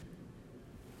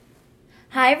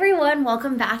Hi everyone,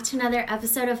 welcome back to another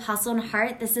episode of Hustle and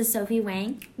Heart. This is Sophie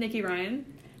Wang. Nikki Ryan.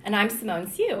 And I'm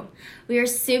Simone Sue. We are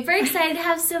super excited to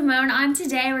have Simone on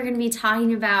today. We're going to be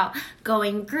talking about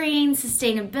going green,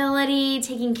 sustainability,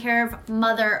 taking care of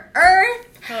Mother Earth.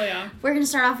 Hell yeah. We're going to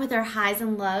start off with our highs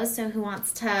and lows, so who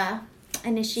wants to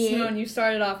initiate? Simone, you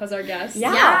started off as our guest.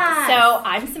 Yeah. Yes. So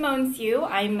I'm Simone Sue.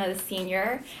 I'm a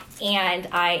senior, and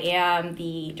I am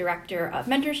the director of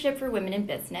mentorship for women in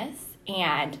business.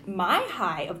 And my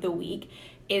high of the week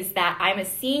is that I'm a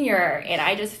senior, and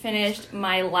I just finished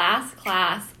my last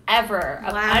class ever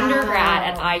of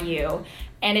undergrad at IU.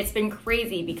 And it's been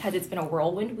crazy because it's been a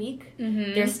whirlwind week.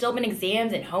 Mm-hmm. There's still been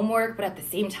exams and homework, but at the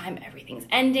same time, everything's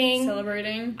ending.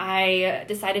 Celebrating. I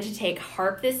decided to take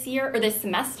HARP this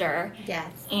semester.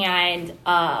 Yes. And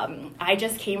I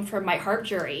just came from my HARP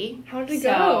jury. How did it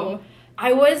go?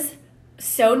 I was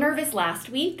so nervous last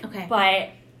week, Okay. but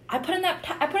I put in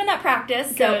that practice,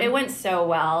 so Good. it went so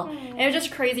well. And it was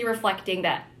just crazy reflecting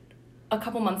that a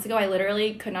couple months ago, I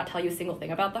literally could not tell you a single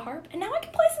thing about the harp, and now I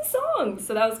can play some songs,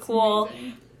 so that was cool.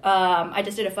 I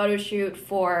just did a photo shoot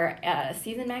for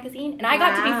Season magazine, and I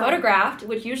got to be photographed,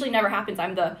 which usually never happens.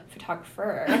 I'm the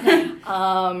photographer.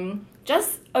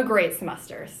 Just a great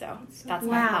semester, so that's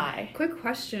my high. Quick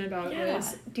question about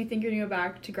this. Do you think you're going to go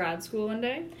back to grad school one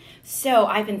day? So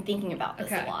I've been thinking about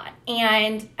this a lot,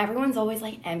 and everyone's always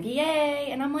like MBA,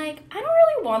 and I'm like, I don't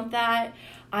really want that.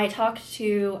 I talked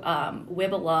to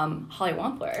WIB alum Holly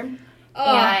Wampler.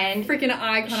 Oh, and freaking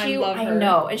icon. I love her. I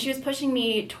know, and she was pushing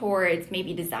me towards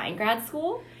maybe design grad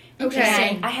school. Okay.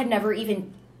 And I had never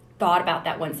even thought about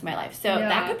that once in my life, so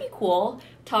that could be cool.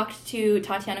 Talked to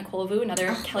Tatiana Kolovu,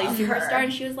 another Kelly superstar,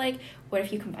 and she was like, what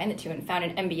if you combine the two and found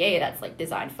an MBA that's like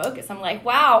design focused? I'm like,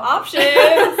 wow, options.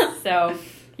 So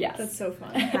yes, that's so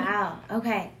fun. Wow.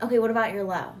 Okay, what about your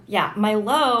low? Yeah, my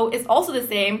low is also the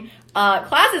same.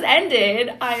 Classes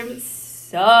ended. I'm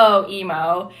so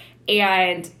emo,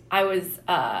 and I was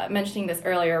mentioning this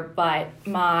earlier, but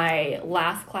my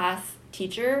last class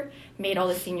teacher made all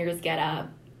the seniors get up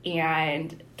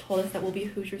and told us that we'll be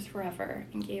Hoosiers forever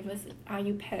and gave us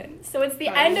IU pens. So it's the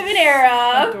end of an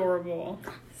era. Adorable.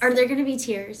 Are there going to be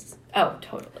tears? Oh,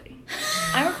 totally.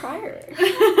 I'm a crier.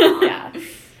 Yeah.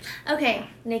 Okay,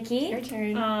 Nikki. Your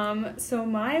turn. So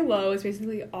my low is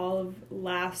basically all of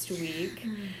last week.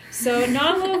 So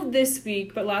not low of this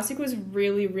week, but last week was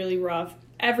really, really rough.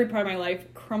 Every part of my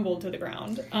life crumbled to the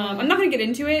ground. I'm not going to get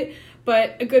into it,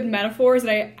 but a good metaphor is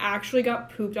that I actually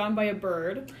got pooped on by a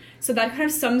bird. So that kind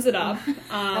of sums it up.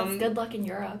 That's good luck in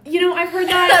Europe. You know, I've heard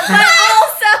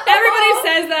that. Everybody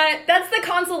says that. That's the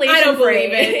consolation. I don't believe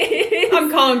phrase. it. I'm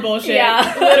calling bullshit.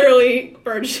 Yeah. Literally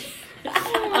bird shit.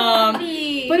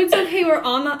 But it's okay. We're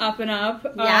on the up and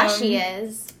up. Yeah, she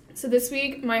is. So this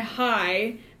week, my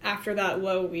high after that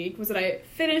low week was that I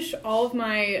finished all of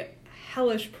my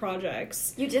hellish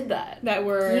projects. You did that. That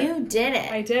were... You did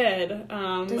it. I did.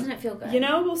 Doesn't it feel good? You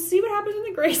know, we'll see what happens when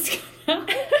the grades come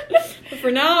out. But for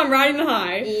now, I'm riding the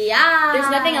high. Yeah. There's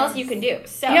nothing else you can do.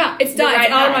 So Yeah, it's done. It's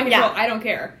out of my control. Yeah. I don't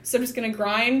care. So I'm just going to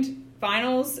grind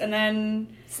finals and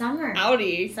then... Summer.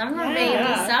 Outie. Summer, Yeah.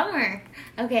 baby. Summer.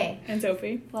 Okay. And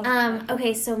Sophie?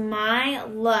 Okay, so my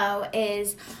low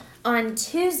is on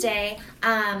Tuesday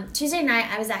night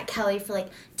I was at Kelly for like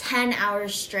 10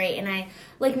 hours straight, and I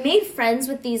like made friends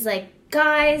with these like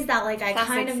guys that like I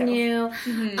kind of knew.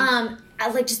 I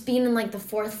was like just being in like the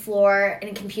 4th floor in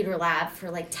a computer lab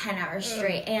for like 10 hours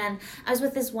straight. And I was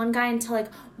with this one guy until like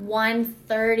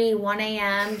 1:30, 1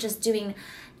 a.m. just doing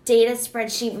data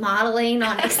spreadsheet modeling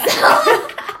on Excel.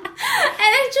 And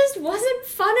it just wasn't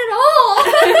fun at all.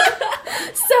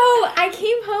 So I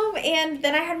came home, and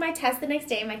then I had my test the next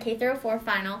day, my K-4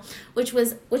 final, which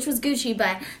was Gucci,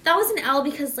 but that was an L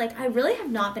because like I really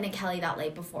have not been at Kelly that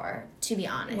late before, to be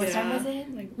honest. What time was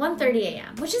it? Like 1:30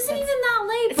 a.m., which isn't even that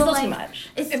late. It's but still like, too much.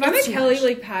 If I'm at Kelly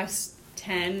like past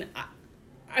 10,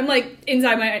 I'm like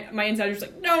inside my insider's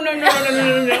like no.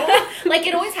 Like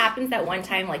it always happens that one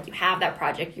time like you have that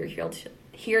project, you're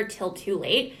here till too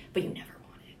late, but you never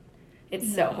want it.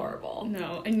 It's so horrible.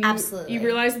 No, and Absolutely. you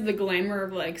realize that the glamour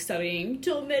of like studying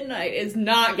till midnight is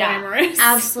not glamorous.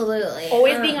 Absolutely.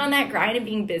 Always being on that grind and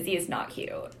being busy is not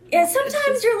cute. Yeah,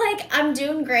 sometimes you're like, I'm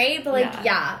doing great, but like,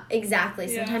 yeah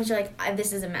exactly. Sometimes you're like,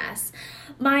 this is a mess.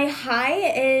 My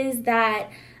high is that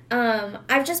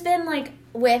I've just been like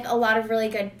with a lot of really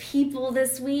good people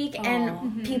this week,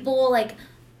 and people like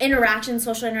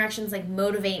social interactions, like,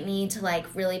 motivate me to, like,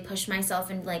 really push myself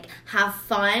and, like, have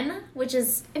fun, which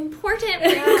is important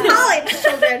for college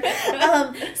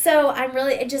children. So I'm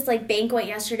really, just, like, banquet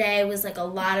yesterday was, like, a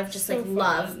lot of just, like,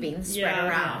 love being spread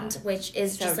around, which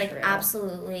is So just, like, true.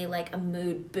 absolutely, like, a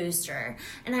mood booster.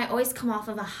 And I always come off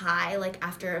of a high, like,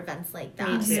 after events like that.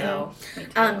 Me too. So, Me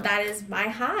too. that is my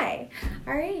high.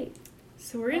 All right.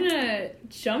 So we're gonna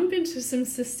jump into some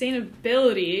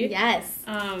sustainability. Yes.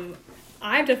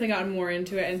 I've definitely gotten more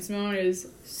into it, and Simone is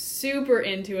super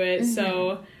into it.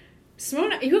 So,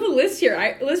 Simone, you have a list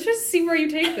here. Let's just see where you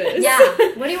take this. Yeah.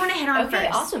 What do you want to hit on Okay,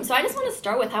 first? awesome. So I just want to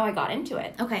start with how I got into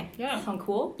it. Okay. Yeah. Sound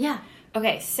cool? Yeah.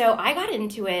 Okay, so I got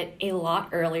into it a lot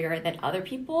earlier than other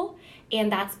people, and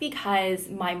that's because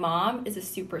my mom is a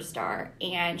superstar,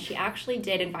 and she actually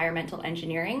did environmental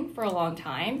engineering for a long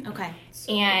time, Okay.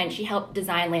 and she helped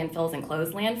design landfills and close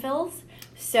landfills.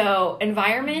 So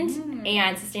environment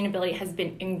and sustainability has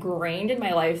been ingrained in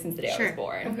my life since the day I was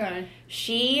born. Okay.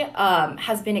 She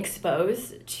has been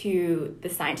exposed to the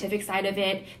scientific side of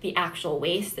it, the actual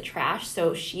waste, the trash,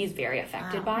 so she's very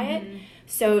affected by it.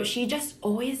 So she just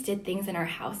always did things in our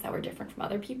house that were different from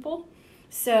other people.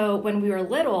 So when we were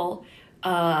little,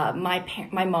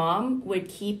 my mom would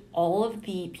keep all of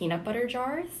the peanut butter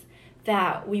jars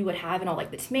that we would have in all, like,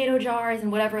 the tomato jars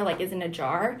and whatever, like, is in a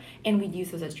jar, and we'd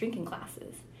use those as drinking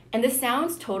glasses. And this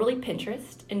sounds totally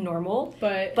Pinterest and normal,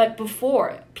 But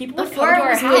before people would Before come to it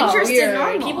our was house, Pinterest and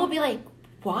normal. people would be like,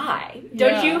 "Why? Don't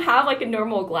Yeah. you have, like, a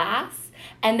normal glass?"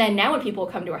 And then now when people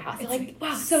come to our house, they're like,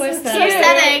 "Wow, so cute." aesthetic.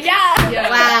 Aesthetic. Yeah.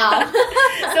 Wow.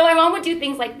 So my mom would do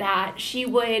things like that. She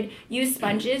would use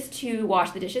sponges to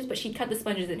wash the dishes, but she'd cut the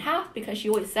sponges in half because she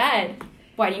always said,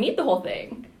 "Why do you need the whole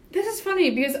thing?" this is funny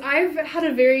because I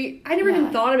never even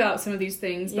thought about some of these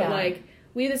things, but Yeah. like,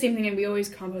 we did the same thing, and we always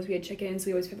compost. We had chickens,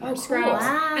 we always pick up our cool. scraps.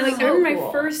 Wow. And like, So I remember cool.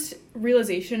 my first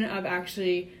realization of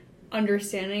actually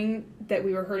understanding that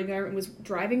we were hurting the environment was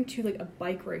driving to like a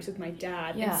bike race with my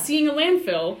dad Yeah. and seeing a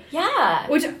landfill, Yeah.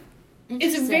 which is a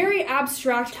Interesting. very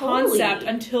abstract Totally. concept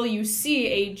until you see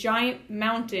a giant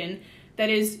mountain that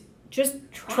is just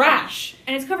Trash. trash.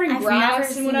 And it's covered in I've grass never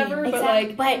and seen- whatever, but Exactly.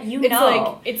 like, But you it's know.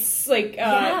 like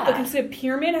it's a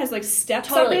pyramid, has like steps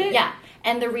Totally, up it. yeah.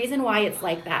 And the reason why it's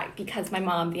like that, because my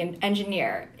mom, the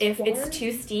engineer, if Water? it's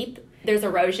too steep, there's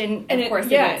erosion, And of it- course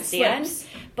yeah, it won't it stand. slips.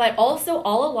 But also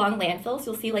all along landfills,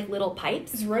 you'll see like little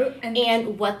pipes. It's and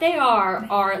And what they are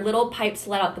little pipes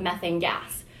to let out the methane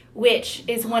gas, which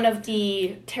is one of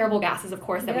the terrible gases, of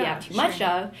course, that we Yeah, have too much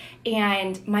of.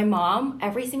 And my mom,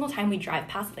 every single time we drive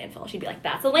past the landfill, she'd be like,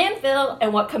 "That's a landfill,"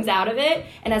 and what comes out of it?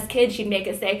 And as kids, she'd make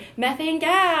us say, "Methane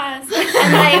gas."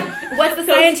 And like, what's the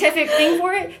scientific thing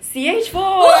for it?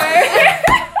 CH4.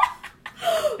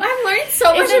 I've learned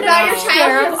so much Isn't about it your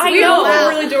hysterical? childhood. I we know. all have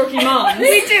really dorky moms.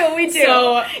 We do.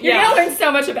 So, You're yeah. gonna learn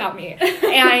so much about me.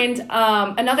 And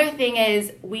another thing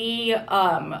is we,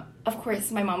 of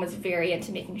course, my mom was very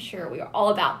into making sure we were all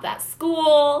about that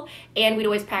school, and we'd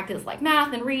always practice like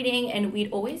math and reading, and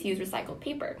we'd always use recycled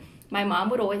paper. My mom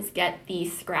would always get the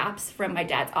scraps from my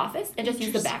dad's office and just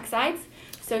use the back sides.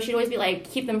 So she'd always be like,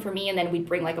 "Keep them for me," and then we'd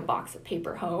bring like a box of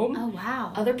paper home. Oh,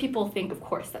 wow. Other people think, of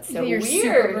course, that's so You're weird.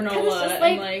 super 'cause granola it's just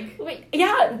and, like, wait,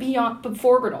 yeah,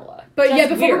 before granola. But Just yeah,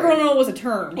 before weird. granola was a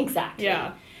term. Exactly.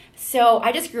 Yeah. So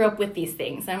I just grew up with these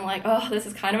things. And I'm like, oh, this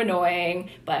is kind of annoying,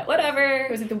 but whatever.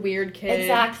 It was like the weird kid.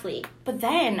 Exactly. But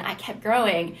then I kept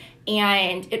growing,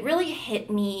 and it really hit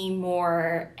me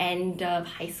more end of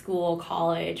high school,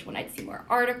 college, when I'd see more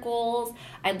articles.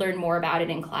 I'd learn more about it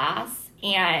in class,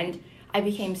 and I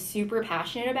became super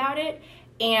passionate about it.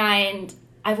 And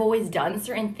I've always done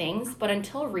certain things, but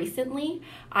until recently,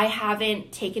 I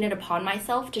haven't taken it upon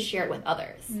myself to share it with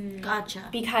others. Gotcha.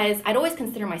 Because I'd always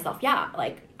consider myself,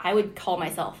 like, I would call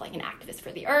myself like an activist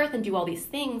for the earth and do all these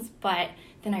things, but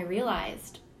then I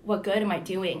realized, what good am I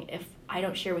doing if I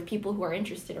don't share with people who are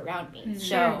interested around me?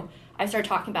 So I started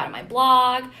talking about it in my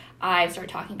blog. I started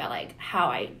talking about like how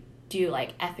I do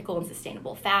like ethical and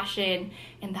sustainable fashion,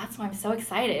 and that's why I'm so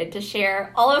excited to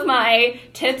share all of my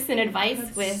tips and advice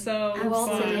That's with so all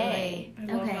fun. today. I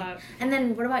love Okay. that. And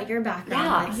then what about your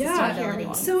background with Yeah.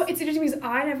 sustainability? So it's interesting because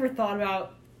I never thought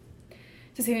about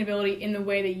sustainability in the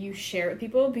way that you share it with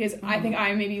people, because I think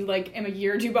I maybe like am a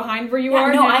year or two behind where you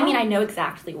are no, now. I mean, I know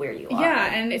exactly where you are.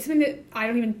 Yeah, and it's something that I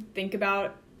don't even think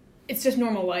about. It's just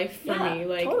normal life for Yeah, me.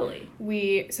 Like totally.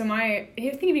 I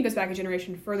think it even goes back a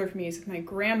generation further for me. Is my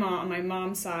grandma on my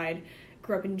mom's side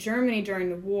grew up in Germany during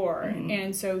the war,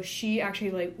 and so she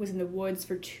actually like was in the woods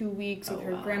for 2 weeks with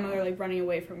her grandmother, like running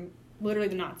away from literally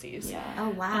the Nazis. Yeah. Oh,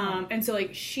 wow. And so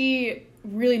like she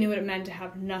really knew what it meant to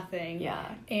have nothing. Yeah.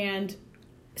 And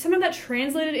somehow that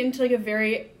translated into like a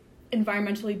very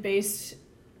environmentally based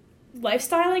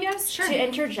lifestyle, I guess. To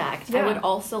interject, Yeah. I would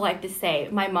also like to say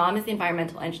my mom is the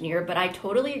environmental engineer, but I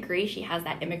totally agree she has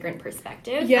that immigrant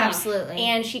perspective. Yeah. Absolutely.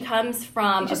 And she comes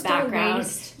from You a just don't background,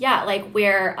 waste. like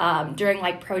where during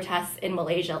like protests in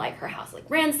Malaysia, like her house like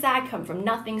ransacked, come from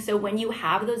nothing. So when you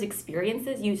have those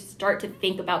experiences, you start to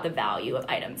think about the value of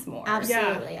items more.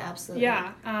 Absolutely, absolutely.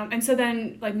 Yeah. And so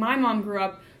then, like, my mom grew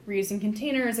up reusing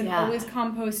containers and Yeah. always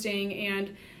composting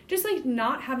and just, like,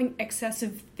 not having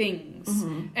excessive things.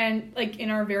 Mm-hmm. And, like, in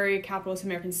our very capitalist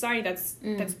American society, that's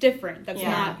different. That's Yeah.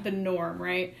 not the norm,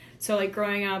 right? So, like,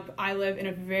 growing up, I live in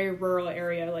a very rural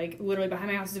area. Like, literally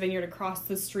behind my house is a vineyard. Across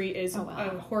the street is Oh,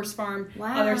 wow. a horse farm.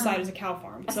 Wow. Other side is a cow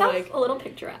farm. That So, sounds like... a little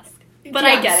picturesque. But yeah,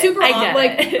 I get super it. I get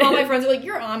like, it. all my friends are like,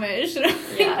 you're Amish. And I'm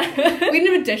like, Yeah. we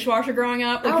didn't have a dishwasher growing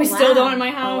up. Like, Oh, we still wow. don't in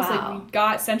my house. Oh, wow. Like, we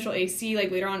got central AC,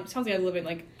 like, later on. It sounds like I live in,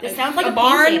 like, It sounds like a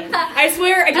barn. painting. I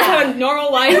swear, I just Yeah. have a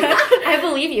normal life. I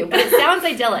believe you, but it sounds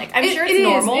idyllic. I'm sure it's it is,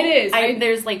 normal. it is.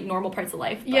 There's like normal parts of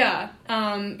life. But Yeah.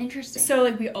 Interesting. So,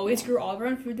 like, we always grew all of our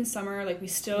own food in summer. Like, we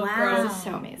still Wow. grow, This is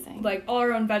so amazing. like, all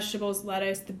our own vegetables,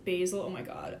 lettuce, the basil. Oh, my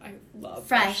God. I love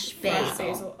Fresh basil.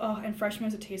 basil. Oh, and fresh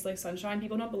tomatoes that taste like sunshine.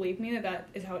 People don't believe me that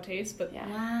is how it tastes, but yeah.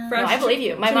 Wow. Fresh No, I believe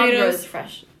you. My mom tomatoes. grows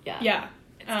fresh. Yeah. yeah.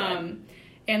 It's good.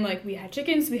 And, like, we had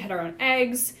chickens, we had our own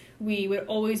eggs. We would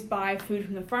always buy food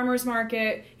from the farmer's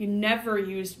market. You never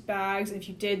used bags. And if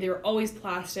you did, they were always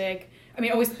plastic. I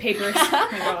mean, always paper. Oh,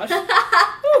 my gosh.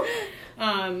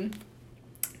 Woo.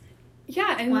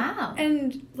 Yeah, and Wow.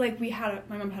 and like my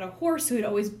mom had a horse who would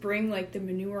always bring like the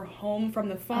manure home from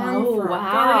the farm Oh, for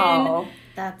our garden. wow.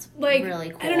 That's Like,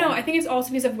 really cool. I don't know. I think it's also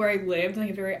because of where I lived, like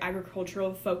a very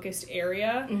agricultural focused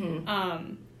area.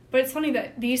 Mm-hmm. But it's funny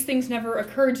that these things never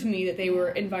occurred to me that they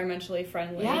were environmentally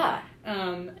friendly. Yeah.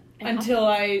 Until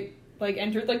I like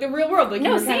entered like the real world, like you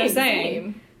were kind of saying.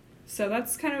 same. So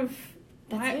that's kind of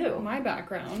That's you. my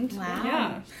background. Wow.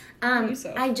 Yeah. How you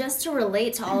so? I just to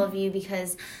relate to all of you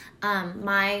because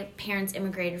my parents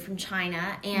immigrated from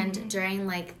China, and during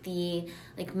like the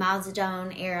Mao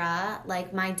Zedong era,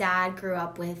 like my dad grew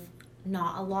up with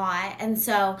not a lot, and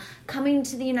so coming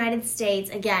to the United States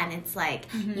again, it's like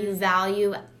you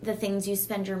value the things you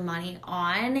spend your money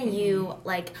on. You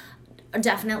like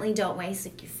definitely don't waste,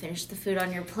 like you finish the food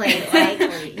on your plate, like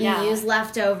you Yeah. use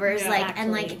leftovers, Yeah. like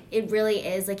and like Exactly. it really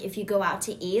is like if you go out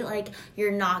to eat, like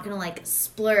you're not gonna like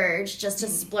splurge just to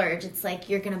splurge. It's like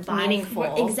you're gonna buy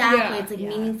meaningful. exactly. Yeah. It's like Yeah.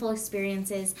 meaningful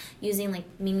experiences using like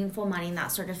meaningful money and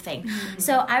that sort of thing.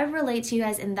 So I would relate to you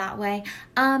guys in that way.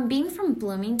 Being from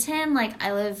Bloomington, like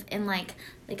I live in like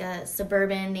a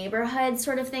suburban neighborhood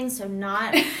sort of thing, so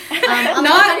not on the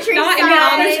Not countryside. in the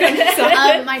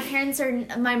Amish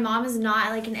countryside. My mom is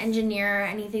not like an engineer or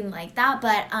anything like that,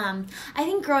 but I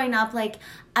think growing up, like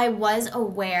I was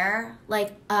aware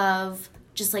like of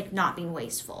just like not being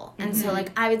wasteful, and so like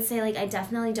I would say like I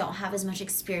definitely don't have as much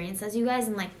experience as you guys,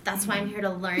 and like that's why I'm here to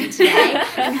learn today,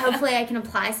 and hopefully I can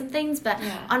apply some things. But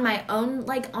Yeah. on my own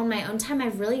time,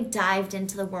 I've really dived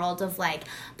into the world of like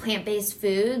plant-based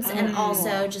foods and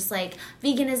also just like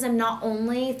veganism, not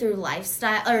only through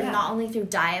lifestyle or Yeah. not only through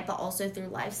diet but also through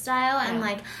lifestyle. And Yeah.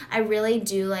 like I really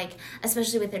do like,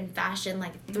 especially within fashion,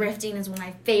 like thrifting is one of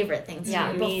my favorite things to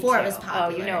Yeah, do me before too. it was popular.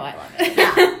 Oh, you know I love it.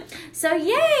 Yeah. So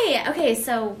yay. Okay,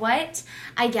 so what,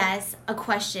 I guess a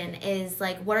question is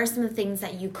like, what are some of the things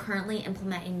that you currently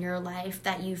implement in your life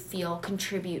that you feel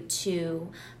contribute to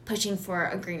pushing for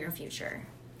a greener future?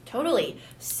 Totally.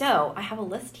 So I have a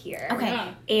list here. Okay.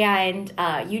 Yeah.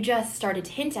 And you just started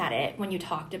to hint at it when you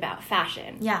talked about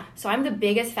fashion. Yeah. So I'm the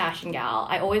biggest fashion gal.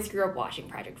 I always grew up watching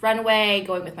Project Runway,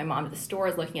 going with my mom to the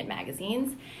stores, looking at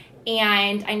magazines.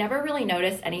 And I never really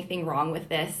noticed anything wrong with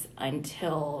this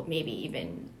until maybe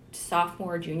even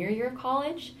sophomore, junior year of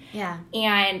college. Yeah.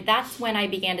 And that's when I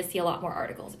began to see a lot more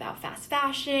articles about fast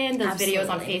fashion, those videos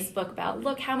on Absolutely. Facebook about,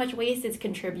 look how much waste it's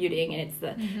contributing, and it's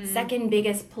the second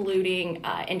biggest polluting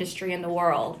industry in the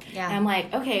world. Yeah. And I'm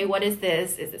like, okay, what is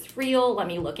this? Is this real? Let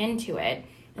me look into it.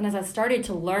 And as I started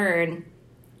to learn,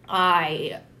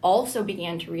 I also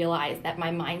began to realize that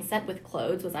my mindset with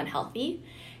clothes was unhealthy.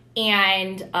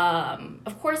 And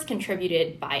of course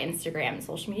contributed by Instagram and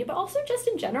social media, but also just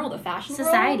in general the fashion world.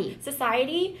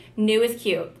 Society, new is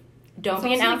cute. Don't It's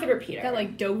be an also outfit repeater. That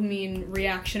like dopamine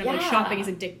reaction of like Yeah. shopping is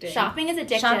addictive. Shopping is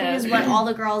addictive. Shopping is what all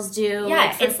the girls do.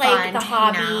 Yeah, for it's like fun, the to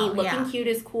hang hobby. out. Looking Yeah. cute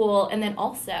is cool. And then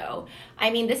also, I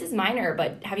mean, this is minor,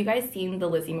 but have you guys seen the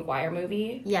Lizzie McGuire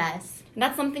movie? Yes. And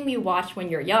that's something we watch when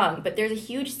you're young, but there's a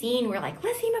huge scene where like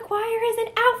Lizzie McGuire is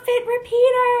an outfit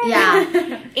repeater.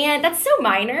 Yeah. And that's so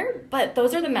minor, but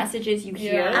those are the messages you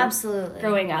hear Absolutely.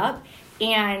 growing up.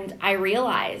 And I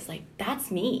realized like that's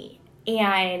me.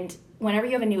 And whenever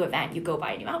you have a new event, you go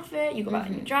buy a new outfit, you go buy a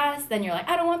new dress, then you're like,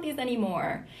 I don't want these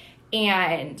anymore.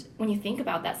 And when you think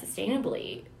about that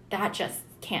sustainably, that just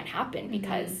can't happen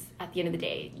because at the end of the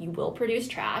day, you will produce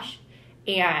trash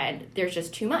and there's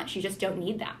just too much. You just don't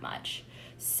need that much.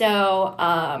 So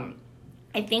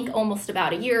I think almost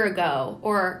about a year ago,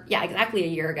 or exactly a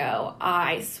year ago,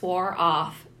 I swore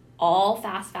off all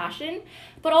fast fashion,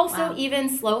 but also even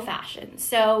slow fashion.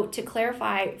 So to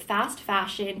clarify, fast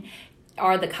fashion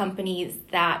are the companies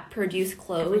that produce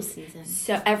clothes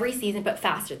every season, but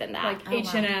faster than that. Like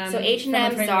H&M. So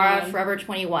H&M, Zara, Forever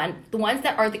 21, the ones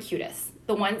that are the cutest,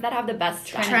 the ones that have the best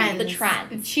trends. The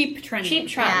trends. Cheap trends.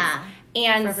 Yeah.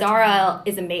 And Forever Zara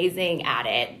is amazing at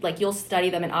it. Like, you'll study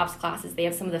them in ops classes. They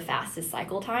have some of the fastest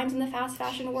cycle times in the fast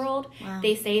fashion world. Wow.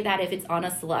 They say that if it's on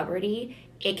a celebrity,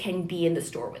 it can be in the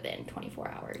store within 24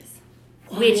 hours.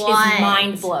 Which is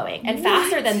mind-blowing. And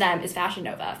faster than them is Fashion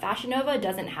Nova. Fashion Nova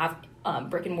doesn't have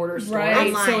brick and mortar stores.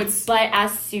 Right. But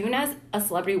as soon as a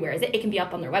celebrity wears it, it can be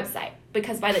up on their website.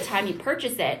 Because by the time you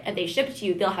purchase it and they ship it to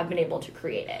you, they'll have been able to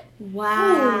create it.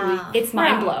 Wow. It's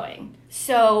mind-blowing.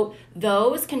 So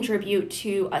those contribute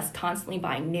to us constantly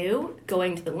buying new,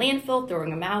 going to the landfill, throwing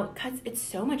them out, because it's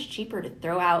so much cheaper to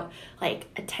throw out like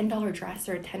a $10 dress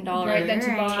or a $10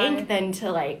 tank than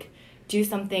to like do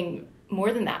something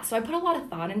more than that. So I put a lot of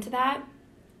thought into that.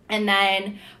 And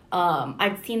then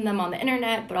I've seen them on the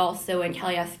internet, but also in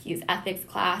Kelly Eskew's ethics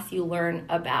class, you learn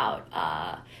about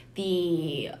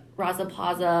the Raza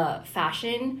Plaza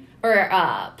fashion or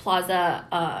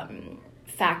Plaza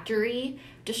factory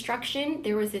destruction.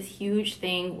 There was this huge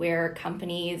thing where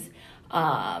companies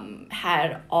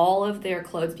had all of their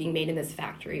clothes being made in this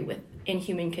factory with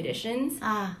inhuman conditions.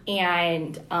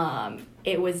 And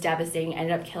it was devastating.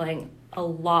 Ended up killing a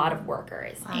lot of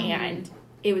workers. And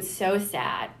it was so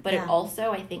sad. But it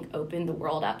also, I think, opened the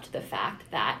world up to the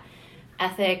fact that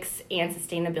ethics and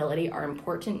sustainability are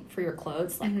important for your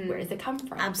clothes. Like, where does it come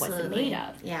from? Absolutely. What's it made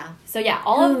of? Yeah. So, yeah,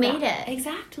 all Who of made that. it?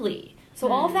 Exactly.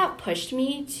 So all of that pushed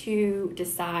me to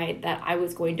decide that I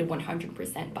was going to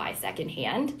 100% buy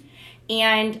secondhand.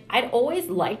 And I'd always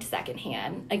liked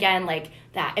secondhand. Again, like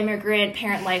that immigrant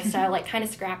parent lifestyle, like kind of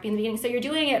scrappy in the beginning. So you're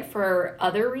doing it for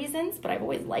other reasons, but I've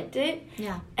always liked it.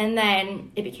 Yeah. And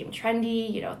then it became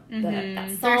trendy, you know, that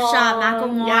song. Thrift Shop,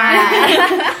 Macklemore.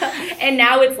 Yeah. And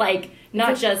now it's like,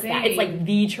 not just that, it's like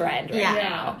the trend right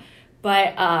now.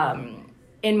 But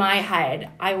in my head,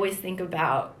 I always think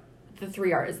about the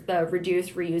 3 R's, the reduce,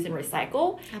 reuse, and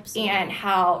recycle. Absolutely. And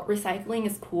how recycling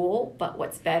is cool, but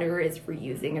what's better is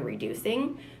reusing and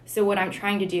reducing. So what I'm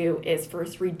trying to do is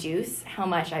first reduce how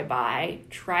much I buy,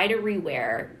 try to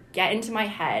rewear, get into my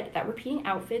head that repeating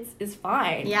outfits is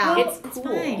fine. Yeah. It's cool.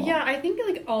 fine. Yeah, I think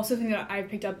like also something that I've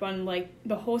picked up on like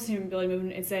the whole sustainability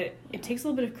movement is that it takes a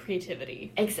little bit of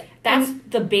creativity. That's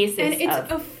the basis. And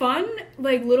it's a fun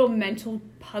like little mental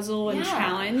puzzle and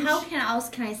challenge. How else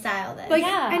can I style this? Like,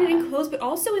 and in clothes, but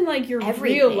also in like your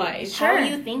everything. Real life. How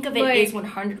you think of it like, is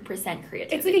 100%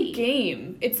 creativity. It's like a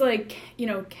game. It's like, you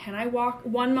know, can I walk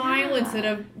 1 mile instead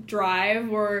of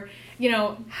drive? Or, you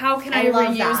know, how can I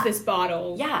reuse this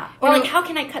bottle? Yeah. Or like, how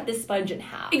can I cut this sponge in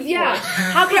half? Yeah. Or,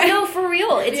 how can I go for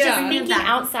real? It's just thinking Exactly.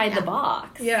 outside the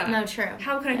box. Yeah. No, true.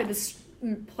 How can I get this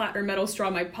platter metal straw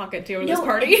in my pocket to go to this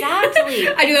party? Exactly.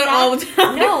 I do that all the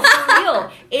time. No, for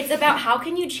real. It's about how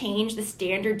can you change the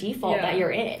standard default that you're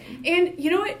in. And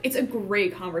you know what? It's a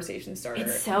great conversation starter.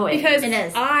 It's so because it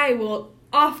is. I will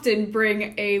often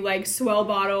bring a like swell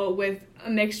bottle with a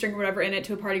mixed drink or whatever in it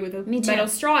to a party with a metal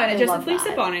straw and just a flea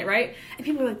sip on it, right? And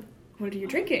people are like, "What are you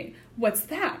drinking? What's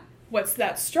that? What's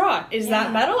that straw? Is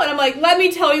that metal?" And I'm like, "Let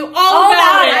me tell you all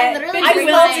about it." I literally I bring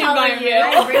will tell you.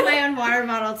 I bring my own water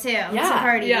bottle too to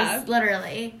parties. Yeah.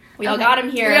 Literally. We all got him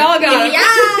here. We all got him.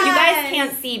 Yes! You guys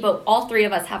can't see, but all 3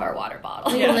 of us have our water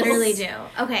bottle. We literally do.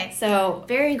 Okay. So,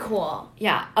 Very cool.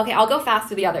 yeah. Okay, I'll go fast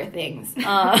with the other things.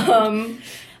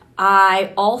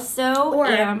 I also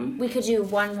we could do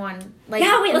one. Like,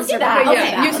 yeah, wait, let's do that.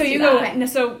 Okay.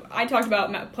 So I talked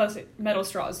about plus metal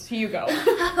straws. So you go.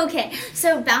 Okay,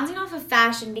 so bouncing off of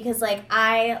fashion, because like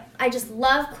I just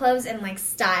love clothes and like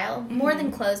style more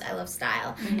than clothes. I love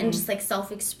style and just like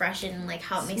self-expression and like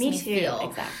how it makes me feel.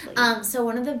 Exactly. So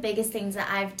one of the biggest things that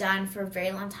I've done for a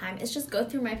very long time is just go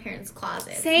through my parents'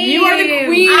 closet. Same. You are the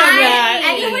queen of that.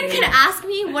 Anyone could ask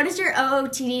me what is your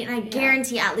OOTD, and I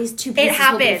guarantee at least 2 pieces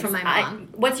will be from my mom.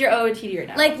 What's your OOTD right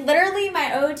now? Like literally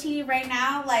my OOTD right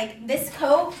now, like this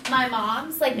coat, my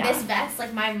mom's, like this vest,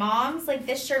 like my mom's, like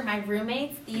this shirt, my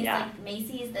roommates, these like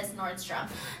Macy's, this Nordstrom.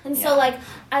 And so like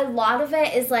a lot of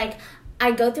it is like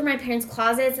I go through my parents'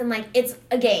 closets and like it's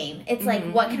a game. It's like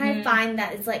what can I find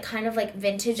that is like kind of like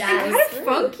vintage And as kind of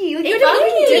funky. Like, It's you do something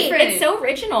funky. different. It's so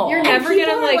original. You're And never people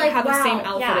gonna are like like, have the same wow,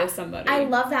 outfit yeah. as somebody. I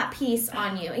love that piece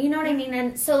on you. You know what I mean?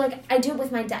 And so like I do it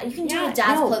with my dad. You can do it with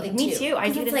dad's clothing me too. too. I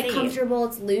 'Cause do it's the like same. comfortable,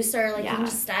 it's looser, like you Yeah. can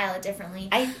just style it differently.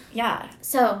 Yeah.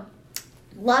 So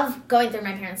love going through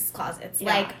my parents' closets.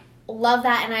 Yeah. Like love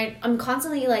that, and I'm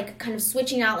constantly like kind of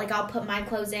switching out. Like I'll put my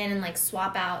clothes in and like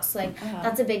swap out. So like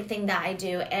that's a big thing that I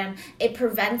do, and it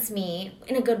prevents me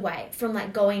in a good way from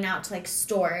like going out to like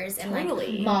stores and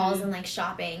Totally. like malls and like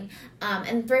shopping,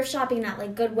 and thrift shopping at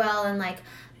like Goodwill and like.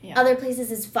 Yeah. Other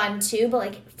places is fun too, but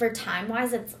like for time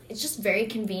wise, it's just very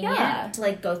convenient Yeah. to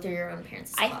like go through your own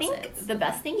parents' I closets. think the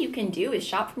best thing you can do is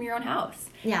shop from your own house.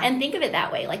 Yeah. And think of it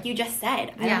that way. Like you just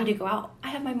said, I Yeah. don't need to go out. I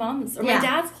have my mom's or Yeah. my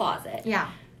dad's closet. Yeah.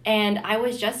 And I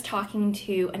was just talking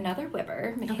to another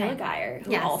Wibber, Michaela Okay. Geyer, who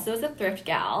Yes. also is a thrift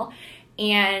gal.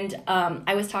 And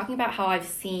I was talking about how I've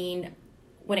seen,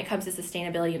 when it comes to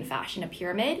sustainability and fashion, a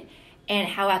pyramid, and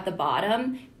how at the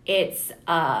bottom it's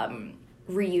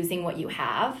reusing what you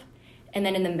have. And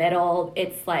then in the middle,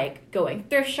 it's like going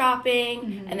thrift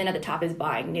shopping, and then at the top is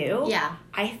buying new. Yeah.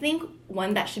 I think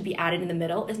one that should be added in the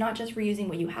middle is not just reusing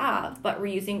what you have, but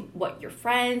reusing what your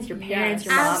friends, your parents,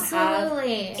 Yes. your mom have.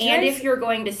 Absolutely. And if you're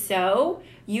going to sew,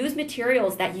 use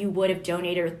materials that you would have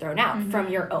donated or thrown out from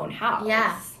your own house.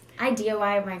 Yeah. I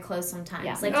DIY my clothes sometimes.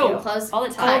 Yeah. Like Oh, your clothes all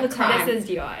the time. All the time. This is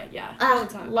DIY, yeah. All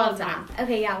the time, all Love the that. time.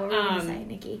 Okay, yeah, what were you going to Um, say,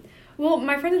 Nikki? Well,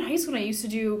 my friends in high school and I used to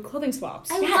do clothing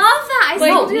swaps. I Yes. love that. I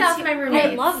Like, still do me that too. with my I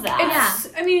roommates. love that. It's,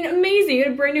 I mean, amazing. You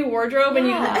get a brand new wardrobe and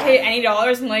you Yeah. can pay any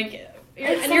dollars and like,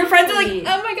 and your friends are like, Exactly.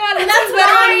 oh my god, And that's that's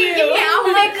better why on you. you get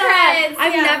Oh my god!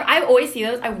 I've yeah. never. I always see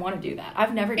those. I want to do that.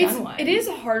 I've never done one. It is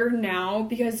harder now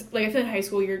because, like, I feel in high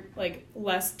school you're like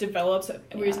less developed, so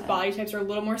everybody's Yeah. body types are a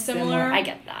little more similar. I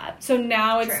get that. So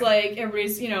now it's True. like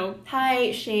everybody's,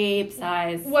 Height, shape,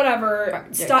 size. whatever.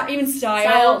 Different. Even Style,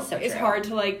 style so is true. hard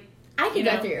to like. I could You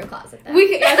go know. through your closet though. We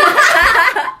could,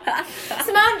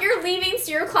 Simone, you're leaving,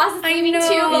 so your closet's I leaving know,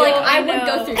 too, but like I I would know.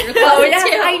 go through your Oh, closet yes,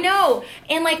 too. I know.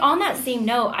 And like on that same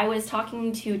note, I was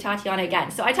talking to Tatiana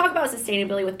again. So I talk about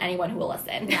sustainability with anyone who will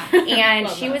listen. Yeah. And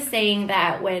Love she that. was saying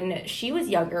that when she was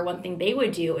younger, one thing they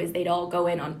would do is they'd all go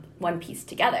in on one piece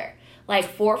together. Like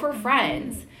four of her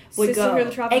friends would Sisterhood go. of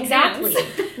the Traveling Exactly.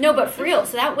 Pants. No, but for real.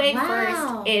 So that way, Wow.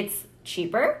 first, it's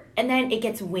cheaper, and then it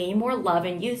gets way more love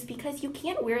and use because you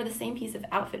can't wear the same piece of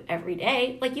outfit every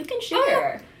day. Like you can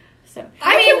share. So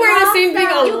I can wear the same thing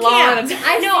a you lot can't. of times.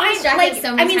 I've No, seen I this jacket like.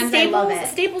 so many I mean, times, I love staples.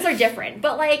 it. Staples are different,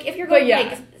 but like if you're But going yeah,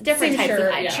 like different same types shirt,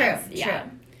 of items, yeah. yeah.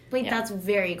 Wait, Yeah. that's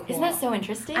very cool. Isn't that so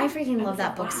interesting? I freaking love was that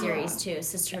like, book wow. series too,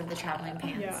 Sisterhood of the Traveling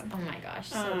Pants. Yeah. Oh my gosh,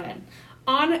 so good.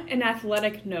 On an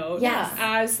athletic note, Yes.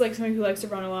 as like someone who likes to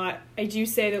run a lot, I do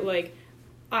say that like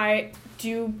I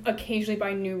do occasionally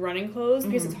buy new running clothes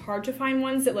because it's hard to find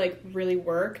ones that like really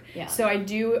work. Yeah. So I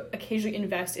do occasionally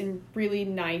invest in really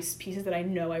nice pieces that I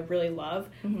know I really love.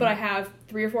 But I have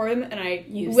 3 or 4 of them, and I've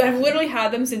them. literally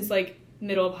had them since like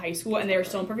middle of high school, and they're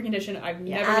still in perfect condition. I've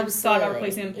never thought about absolutely.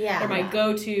 replacing them. Yeah. They're my Yeah.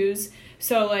 go-tos.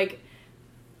 So like,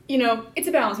 it's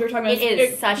a balance. We were talking about It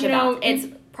is such a you know, balance.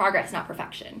 It's progress, not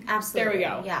perfection. Absolutely.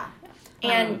 There we go. Yeah.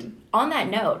 And on that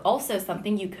note, also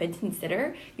something you could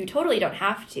consider, you totally don't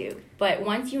have to, but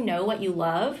once you know what you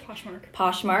love,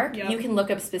 Poshmark, Yep. you can look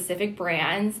up specific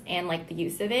brands and like the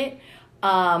use of it.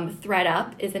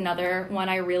 ThreadUp is another one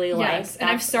I really like. Yes, and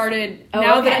I've started Oh,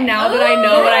 now okay. that I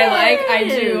know what I like, I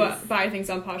Yes. do buy things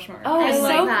on Poshmark. Oh, I it's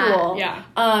like so that. cool. Yeah.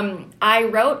 I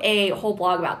wrote a whole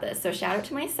blog about this, so shout out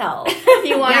to myself. If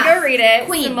you want to Yes. go read it,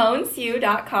 Queen.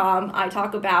 SimoneSue.com. I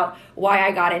talk about why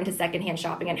I got into secondhand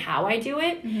shopping and how I do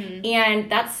it. And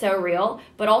that's so real.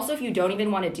 But also, if you don't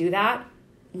even want to do that,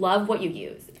 love what you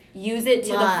use. Use it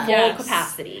to Love. the full Yes.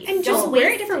 capacity. And Don't just wear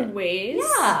it waste different ways.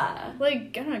 Yeah.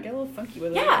 Like, I don't know, get a little funky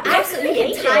with it. Yeah. Absolutely.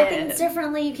 You can tie Creative. things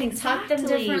differently. You can tuck them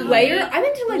Exactly. differently. Layer. I'm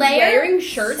into like Layer? layering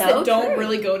shirts So that don't true.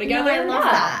 really go together. I love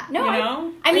that. No, You I-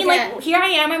 know? I mean, Like like, here I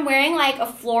am, I'm wearing, like, a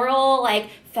floral, like,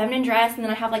 feminine dress, and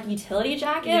then I have, like, utility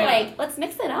jacket. Yeah. Like, let's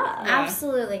mix it up. Yeah.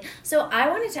 Absolutely. So I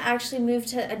wanted to actually move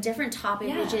to a different topic,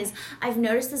 Yeah. which is I've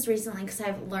noticed this recently because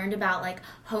I've learned about like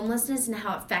homelessness and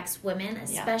how it affects women,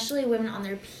 especially women on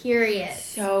their periods.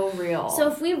 So real. So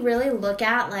if we really look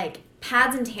at like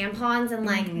pads and tampons and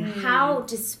like how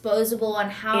disposable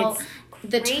and how It's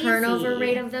the crazy. turnover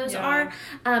rate of those Yeah.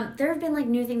 are, there have been like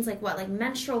new things like what, like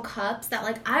menstrual cups that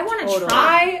like I want to Totally.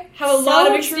 try. I have a So lot of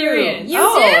true. experience. You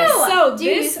Oh, do. So Do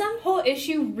you this use them? whole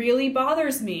issue really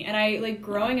bothers me, and I like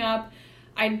growing up.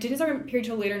 I didn't start my period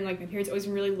till later, and like my period's always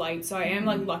been really light, so I am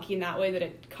like lucky in that way that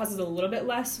it causes a little bit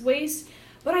less waste.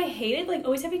 But I hated like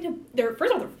always having to. They're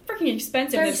first of all they're freaking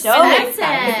expensive. They're so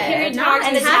expensive. Period Not taxes,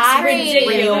 and the tax rate.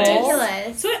 rate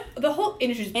Ridiculous. So the whole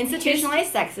industry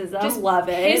Institutionalized sexism, just love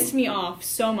it. pissed me off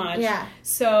so much. Yeah.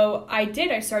 So I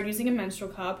started using a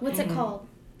menstrual cup. What's it called?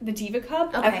 The Diva cup.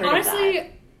 Okay. I've heard of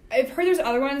Honestly, I've heard there's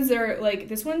other ones that are like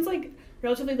this one's like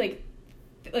relatively like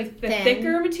the Thin?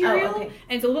 thicker material, Oh, okay.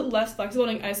 and it's a little bit less flexible.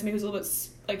 And I estimate it was a little bit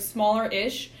like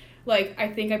smaller-ish. Like I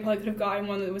think I probably could have gotten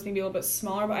one that was maybe a little bit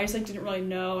smaller, but I just like didn't really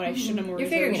know, and I shouldn't have more You're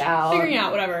research. figuring it out. Figuring it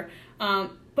out, whatever.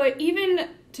 But even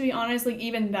to be honest, like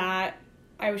even that,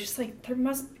 I was just like I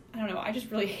don't know. I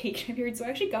just really hate my period, so I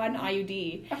actually got an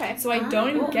IUD. Okay. So I don't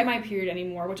even cool. get my period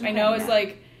anymore, which I know is yeah.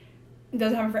 like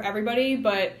doesn't happen for everybody,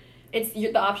 but It's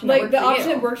the option like that the worked for option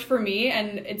you. that worked for me,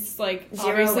 and it's like Zero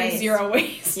obviously waste. zero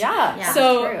waste. Yeah, Yeah.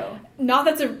 So true. not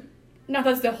that's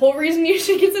the whole reason you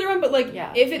should consider one, but like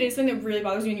Yeah. if it is something that really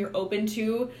bothers you and you're open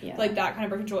to Yeah. like that kind of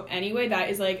birth control anyway, that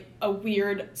is like a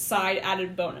weird side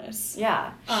added bonus.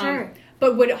 Yeah. Sure.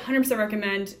 But would 100%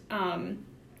 recommend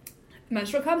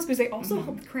menstrual cups because they also Mm-hmm.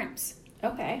 help with cramps.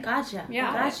 Okay. Gotcha.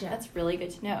 Yeah. Gotcha. That's really good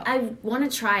to know. I want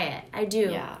to try it. I do.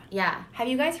 Yeah. Yeah. Have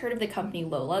you guys heard of the company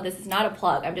Lola? This is not a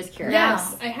plug. I'm just curious.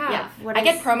 Yes, I have. Yeah. What I is-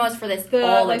 get promos for this The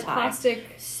all the like time. plastic.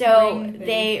 So ring thing.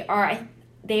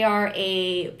 they are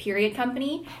a period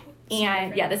company.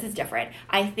 And different. yeah, this is different.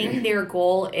 I think their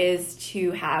goal is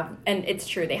to have, and it's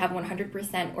true, they have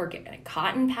 100% organic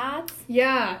cotton pads.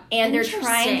 Yeah. And they're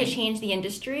trying to Interesting. change the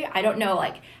industry. I don't know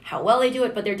like how well they do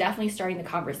it, but they're definitely starting the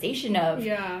conversation of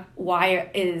Yeah. why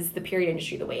is the period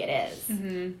industry the way it is.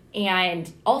 Mm-hmm.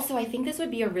 And also, I think this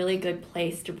would be a really good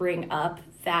place to bring up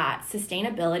that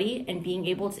sustainability and being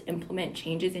able to implement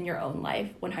changes in your own life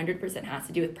 100% has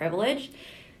to do with privilege.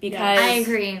 Because I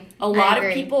agree. a lot I of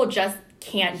agree. people just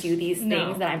can't do these things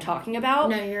No. that I'm talking about.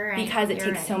 No, you're right. Because it You're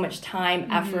takes right. so much time,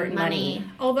 effort, and money.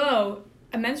 Although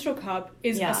a menstrual cup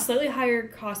is Yeah. a slightly higher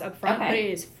cost up front, Okay. but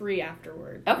it is free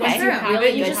afterward. Okay. Once Sure, you have really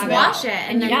it, good You to just know. wash it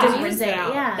and then Yeah. just Rinse rinse it it.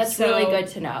 out. Yeah. That's So- really good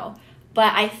to know.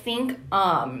 But I think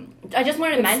I just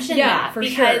wanted to mention yeah, that for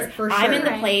because sure, for I'm in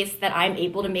sure. the place that I'm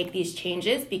able to make these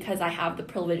changes because I have the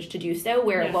privilege to do so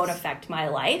where it Yes. won't affect my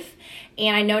life.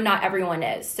 And I know not everyone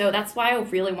is. So that's why I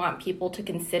really want people to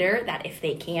consider that if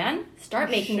they can,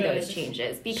 start making should. those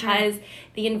changes because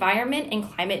the environment and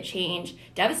climate change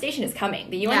devastation is coming.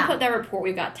 The UN Yeah. put that report,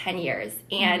 we've got 10 years.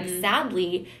 And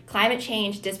sadly, climate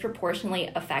change disproportionately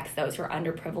affects those who are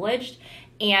underprivileged.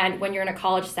 And when you're in a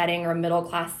college setting or a middle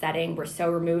class setting, we're so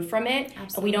removed from it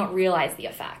and we don't realize the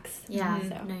effects. Yeah. So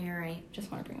No, you're right.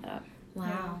 just want to bring that up.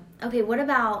 Wow. Okay, what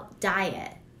about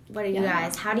diet? What are you Yeah.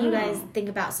 guys? How do you guys Oh. think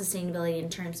about sustainability in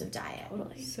terms of diet?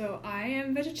 Totally. So I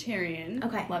am vegetarian.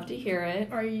 Okay. Love to hear it.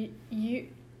 Are you?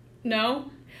 No.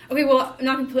 Okay. Well,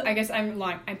 not complete. I guess I'm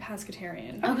lying. I'm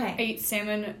pescatarian. Okay. I eat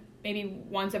salmon maybe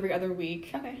once every other week.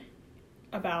 Okay.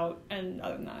 And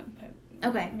other than that,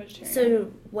 Okay. I'm vegetarian.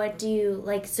 So what do you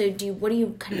like? What do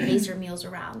you kind of base your meals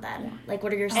around then? Like,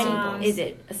 what are your staples? Is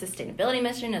it a sustainability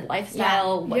mission, a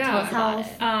lifestyle? What Yeah. tell us about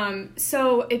Health. it?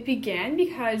 So it began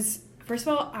because first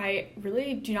of all, I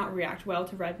really do not react well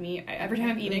to red meat. Every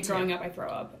time I've eaten Me it too. growing up, I throw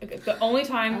up. Like, the only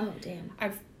time Oh damn.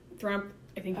 I've thrown up,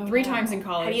 I think, Oh, 3 wow. times in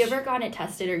college. Have you ever gotten it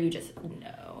tested or you just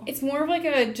no? It's more of like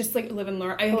just like live and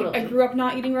learn. I Totally. grew up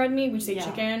not eating red meat, which is Yeah.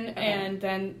 chicken, Okay. and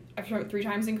then I've thrown up 3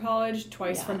 times in college,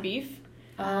 twice Yeah. from beef.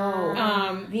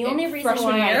 Oh. The only reason freshman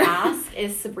why year. I ask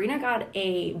is Sabrina got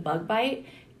a bug bite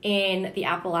in the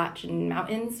Appalachian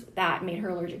Mountains that made her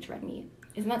allergic to red meat.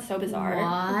 Isn't that so bizarre?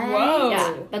 What? Whoa.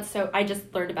 Yeah, that's so. I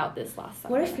just learned about this last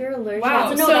summer. What if you're allergic?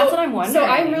 Wow. No, that's what I'm wondering. So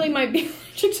I really might be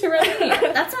allergic to red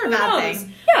meat. That's not a Who bad knows?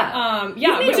 thing. Yeah.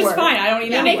 Yeah, made which it is work. fine. I don't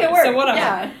eat You it make it anyway, work. so whatever.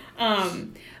 Yeah.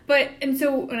 And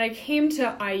so when I came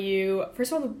to IU,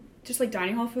 first of all, just like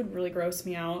dining hall food really grossed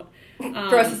me out.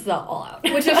 Grosses it all out.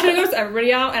 Which it should gross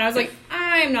everybody out. And I was like,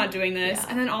 I'm not doing this. Yeah.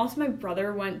 And then also my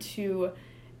brother went to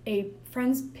a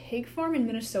friend's pig farm in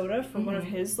Minnesota for one of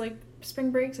his like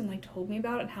spring breaks and like told me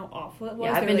about it and how awful it was.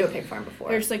 Yeah, I've They been were, to a like, pig farm before.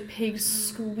 There's like pigs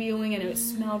squealing and it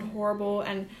smelled horrible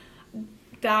and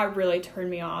that really turned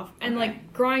me off. And Okay.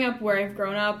 like growing up where I've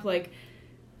grown up, like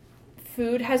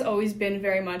food has always been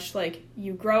very much like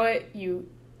you grow it, you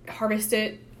harvest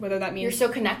it, whether that means You're so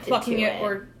connected plucking to it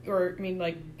or I mean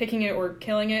like picking it or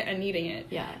killing it and eating it.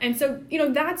 Yeah. And so,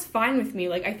 that's fine with me.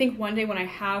 Like I think one day when I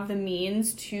have the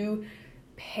means to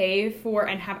pay for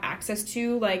and have access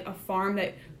to like a farm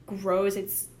that grows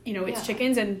its its Yeah.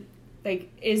 chickens and like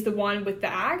is the one with the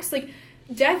axe, like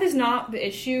death is not the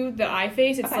issue that I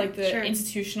face. It's Okay, like the sure.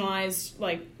 institutionalized,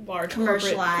 like large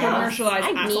Commercialized. commercialized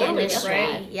I Meat aspect of it, industry.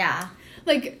 right? Yeah.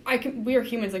 Like we are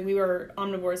humans, like we were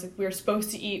omnivores, like we were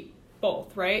supposed to eat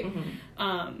both, right?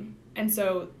 Mm-hmm. And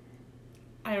so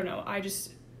I don't know, I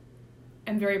just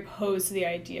am very opposed to the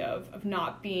idea of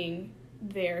not being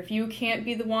there. If you can't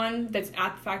be the one that's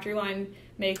at the factory line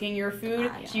making your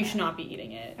food, you should not be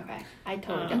eating it. Okay, I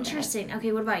totally get that. Interesting.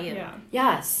 Okay, what about you?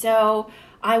 Yeah, so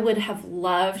I would have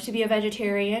loved to be a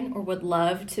vegetarian or would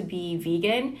love to be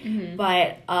vegan,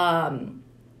 but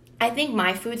I think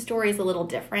my food story is a little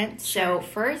different. So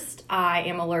first, I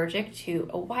am allergic to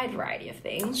a wide variety of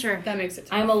things. Sure. That makes it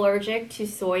tough. I'm allergic to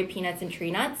soy, peanuts, and tree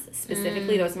nuts.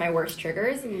 Specifically, those are my worst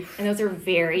triggers. And those are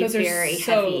very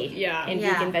heavy in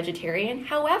vegan vegetarian.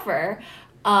 However,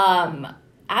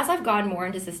 as I've gone more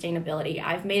into sustainability,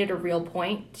 I've made it a real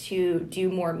point to do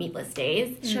more meatless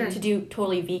days. Sure. To do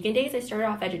totally vegan days. I started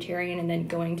off vegetarian and then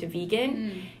going to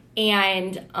vegan.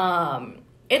 And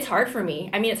it's hard for me.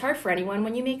 I mean, it's hard for anyone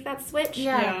when you make that switch.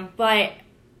 Yeah. But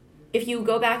if you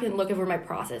go back and look over my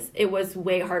process, it was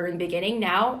way harder in the beginning.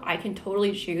 Now I can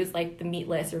totally choose like the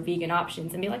meatless or vegan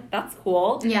options and be like, that's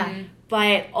cool. Yeah.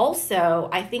 But also,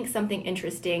 I think something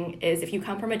interesting is if you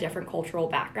come from a different cultural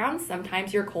background,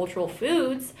 sometimes your cultural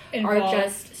foods are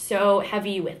just so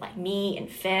heavy with like meat and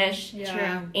fish. True.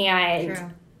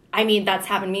 And I mean, that's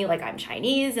happened to me. Like, I'm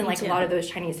Chinese, and, like, a lot of those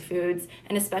Chinese foods,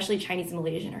 and especially Chinese and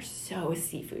Malaysian, are so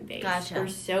seafood-based. Gotcha. They're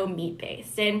so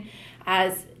meat-based. And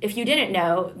if you didn't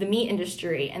know, the meat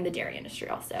industry and the dairy industry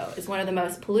also is one of the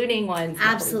most polluting ones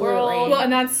in the world. Well,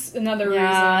 and that's another reason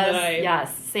that I...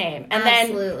 Yes, same. And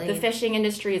Absolutely. then the fishing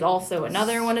industry is also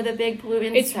another one of the big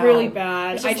pollutants. It's really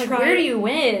bad. It's just where do you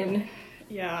win?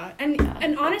 Yeah.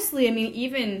 And honestly, I mean,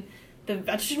 even... the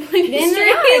vegetable industry,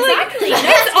 exactly.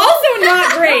 It's also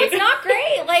not great. No, it's not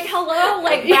great. Like, hello,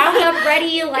 like Roundup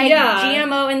Ready, like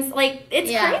GMO, and like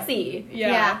it's crazy.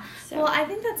 Yeah. So, well, I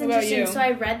think that's interesting. So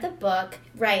I read the book.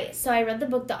 Right. So I read the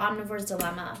book, The Omnivore's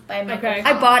Dilemma by Michael Pollan.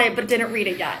 I bought it, but didn't read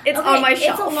it yet. It's on my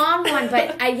shelf. It's a long one,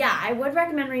 but I would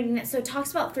recommend reading it. So it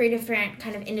talks about 3 different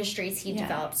kind of industries he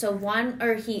developed. So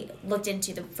he looked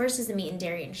into. The first is the meat and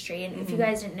dairy industry. And if you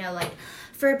guys didn't know, like,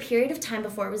 for a period of time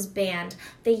before it was banned,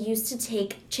 they used to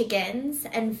take chickens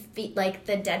and feed, like,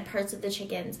 the dead parts of the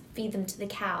chickens, feed them to the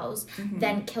cows,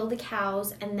 then kill the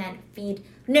cows, and then feed...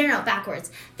 No,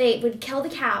 backwards. They would kill the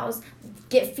cows,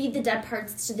 feed the dead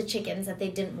parts to the chickens that they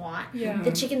didn't want. Yeah.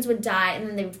 The chickens would die, and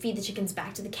then they would feed the chickens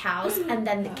back to the cows, and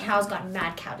then the cows got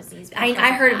mad cow disease. I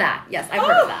heard of that. Yes, I've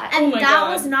heard of that. And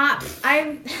was not...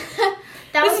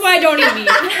 This is why I don't eat meat.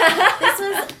 This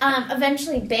was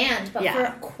eventually banned, but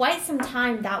for quite some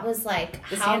time, that was like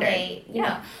the how standard. they, you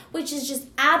know, which is just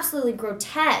absolutely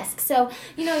grotesque. So,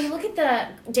 you know, you look at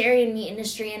the dairy and meat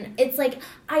industry, and it's like,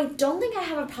 I don't think I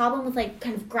have a problem with like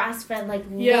kind of grass-fed, like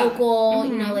local,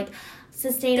 you know, like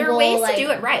sustainable. There are ways to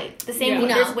do it right. The same,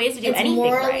 there's ways to do anything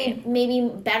morally, right. Maybe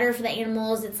better for the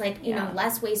animals. It's like, you know,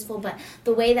 less wasteful, but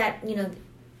the way that, you know,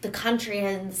 the country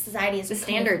and the society is the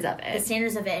standards of it. The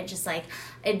standards of it, just like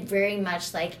it very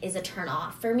much like is a turn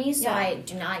off for me. So I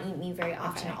do not eat meat very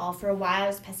often at all. For a while I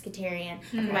was pescatarian.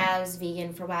 For a while I was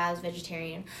vegan. For a while I was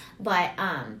vegetarian. But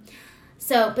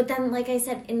but then like I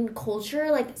said, in culture,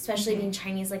 like especially being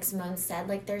Chinese, like Simone said,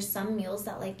 like there's some meals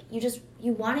that like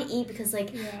you want to eat because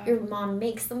like your mom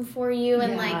makes them for you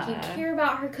and like you care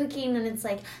about her cooking, and it's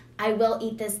like, I will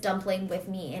eat this dumpling with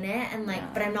meat in it, and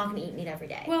like, but I'm not going to eat meat every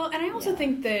day. Well, and I also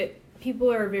think that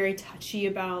people are very touchy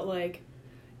about like,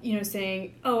 you know,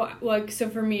 saying, oh, like, so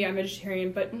for me, I'm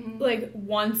vegetarian, but like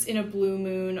once in a blue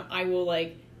moon, I will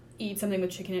like eat something with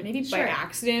chicken in it, maybe by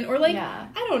accident, or like, I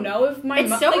don't know, if my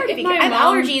it's so hard to be. I have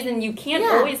allergies, and you can't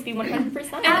always be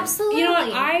 100%. Absolutely. You know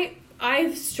what?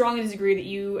 I strongly disagree that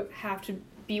you have to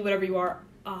be whatever you are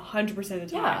 100% of the time.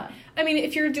 Yeah. I mean,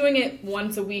 if you're doing it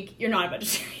once a week, you're not a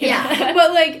vegetarian. Yeah.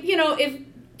 But like, you know, if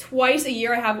twice a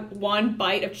year I have one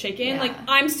bite of chicken, like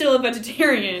I'm still a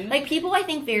vegetarian. Like people, I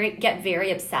think get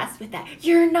very obsessed with that.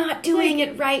 You're not doing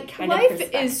it right kind of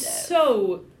perspective. Life is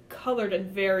so colored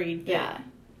and varied.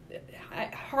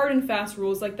 Hard and fast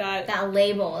rules like that. That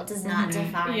label does not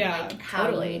define like how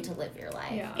you need to live your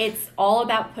life. Yeah. It's all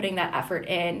about putting that effort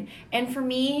in. And for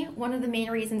me, one of the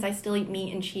main reasons I still eat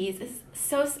meat and cheese is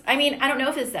I mean, I don't know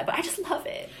if it's that, but I just love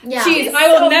it. Yeah. Cheese, I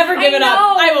will never give it up.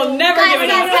 I will never give it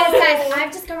up. Guys,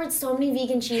 I've discovered so many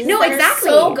vegan cheeses. No, that exactly.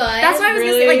 Are so good. That's why I was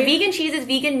gonna say, like, vegan cheeses,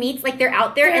 vegan meats, like they're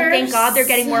out there, and thank God they're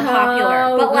getting more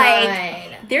popular. But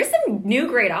like, there's some new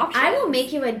great options. I will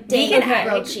make you a vegan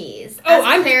grilled cheese.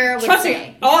 Trust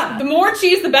me. The more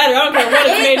cheese, the better. I don't care what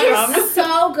it's made from. It's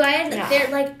so good.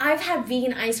 They're like, I've had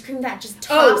vegan ice cream that just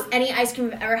tops any ice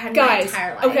cream I've ever had in my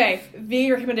entire life. Okay,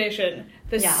 vegan recommendation.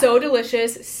 the Yeah. So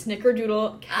Delicious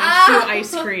Snickerdoodle cashew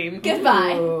ice cream.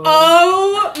 Goodbye.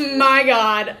 Oh my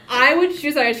god. I would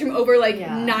choose that ice cream over like Yeah.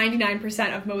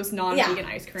 99% of most non-vegan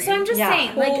ice cream. So I'm just Yeah.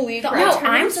 saying, like, Holy the crap. No,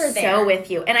 alternatives I'm are there. so with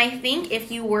you. And I think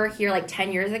if you were here like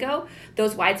 10 years ago,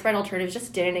 those widespread alternatives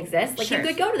just didn't exist. Like, Sure. you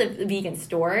could go to the vegan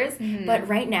stores, but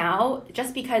right now,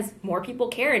 just because more people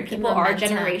care and people our momentum.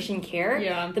 generation care,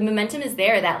 Yeah. the momentum is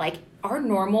there that, like, our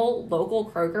normal local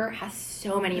Kroger has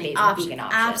so many amazing vegan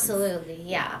options. Absolutely,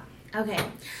 yeah. Okay.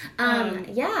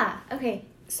 Yeah. Okay.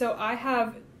 So I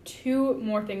have 2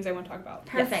 more things I want to talk about.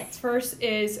 Perfect. First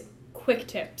is quick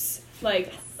tips.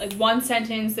 Like one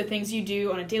sentence, the things you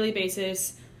do on a daily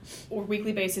basis or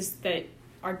weekly basis that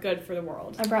are good for the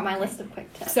world. I brought my list of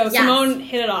quick tips. So Yes. Simone,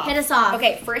 hit it off. Hit us off.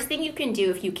 Okay, first thing you can do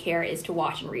if you care is to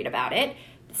watch and read about it.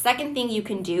 The second thing you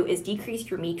can do is decrease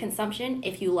your meat consumption.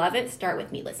 If you love it, start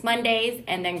with Meatless Mondays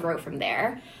and then grow from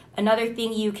there. Another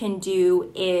thing you can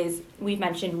do is, we've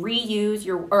mentioned,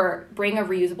 or bring a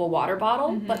reusable water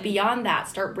bottle, but beyond that,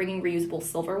 start bringing reusable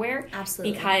silverware.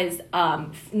 Absolutely. Because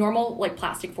normal, like,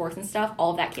 plastic forks and stuff,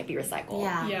 all of that can't be recycled.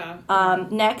 Yeah. Yeah.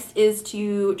 Next is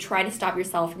to try to stop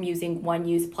yourself from using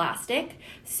one-use plastic.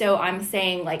 So I'm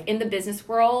saying, like, in the business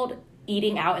world,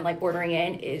 eating out and, like, ordering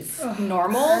in is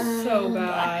normal. So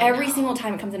bad. Every single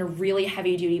time it comes in a really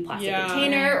heavy-duty plastic Yeah,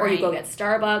 container, or you right. go get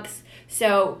Starbucks.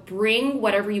 So bring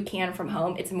whatever you can from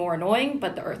home. It's more annoying,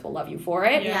 but the earth will love you for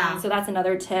it. Yeah. So that's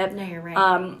another tip. No, you're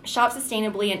right. Shop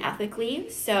sustainably and ethically.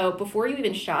 So before you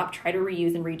even shop, try to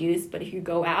reuse and reduce. But if you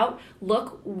go out,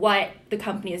 look what the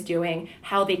company is doing,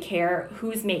 how they care,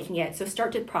 who's making it. So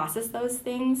start to process those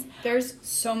things. There's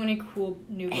so many cool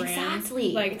new brands.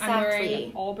 Exactly, Like I'm wearing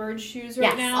exactly. Allbirds shoes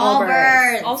right Yes, now.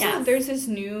 Allbirds. Also, Yes. there's this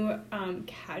new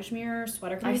cashmere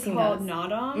sweater company I've seen called those.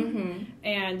 Nadam,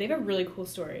 and they have a really cool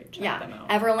story. Check them out.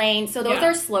 Everlane. So those Yeah.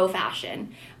 are slow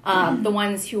fashion. The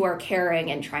ones who are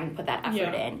caring and trying to put that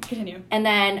effort in. Continue. And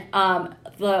then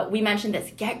we mentioned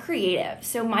this, get creative.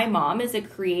 So my mom is a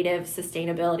creative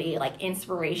sustainability, like,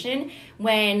 inspiration.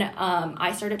 When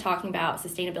I started talking about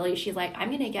sustainability, she's like, I'm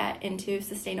going to get into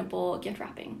sustainable gift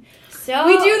wrapping. So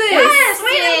We do this. Yes,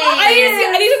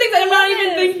 I need to think that I'm not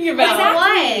even thinking about.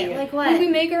 Exactly. What? Like Like, we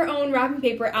what? make our own wrapping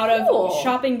paper out Cool. of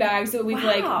shopping bags that we've,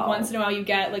 like, Wow. once in a while you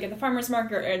get, like, at the farmer's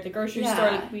market or at the grocery Yeah.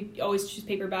 store. Like, we always choose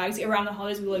paper bags. Around the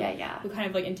holidays, we Yeah. we kind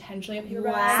of, like, intentionally have paper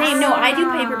Wow. bags. Same. No, I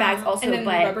do paper bags also, And then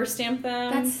but rubber stamp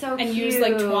them. That's so And use,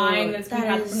 like, cute. twine that's we That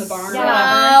had is from the barn. or so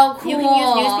whatever. cool. you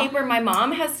can use newspaper. My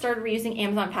mom has started reusing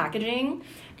Amazon packaging.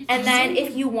 And then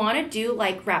if you want to do,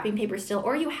 like, wrapping paper still,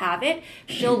 or you have it,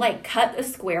 she'll, like, cut a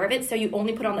square of it so you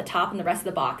only put it on the top and the rest of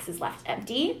the box is left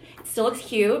empty. It still looks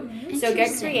cute. So get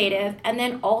Interesting. creative. And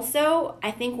then also, I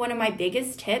think one of my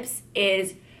biggest tips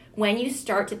is when you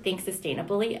start to think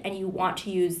sustainably and you want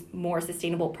to use more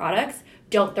sustainable products,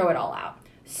 don't throw it all out.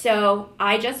 So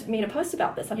I just made a post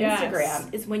about this on Yes.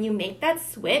 Instagram, is when you make that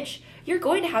switch, you're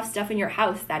going to have stuff in your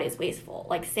house that is wasteful.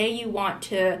 Like, say you want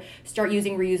to start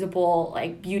using reusable,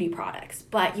 like, beauty products,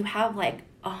 but you have, like,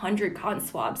 100 cotton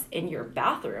swabs in your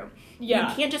bathroom. Yeah.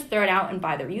 You can't just throw it out and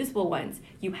buy the reusable ones.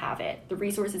 You have it. The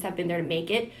resources have been there to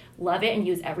make it. Love it and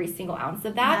use every single ounce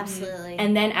of that. Absolutely.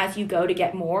 And then as you go to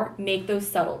get more, make those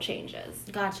subtle changes.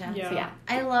 Gotcha. Yeah. So yeah.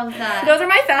 I love that. Those are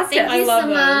my fast Thank tips. you, love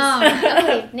Simone.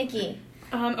 Okay, Nikki.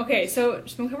 Okay, so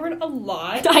Simone covered a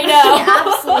lot. I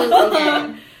know.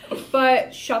 Absolutely did.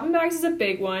 But shopping bags is a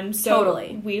big one. So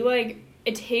Totally. we, like,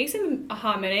 it takes a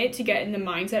hot minute to get in the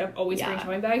mindset of always Yeah. bringing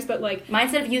shopping bags, but, like,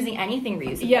 Mindset of using anything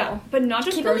reusable. yeah, but not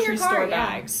just Keep them in grocery your car, store yeah.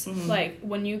 bags. Mhm. Like,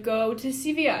 when you go to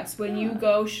CVS, when you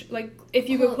go, like, if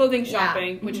you go clothing Yeah.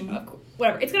 shopping, which,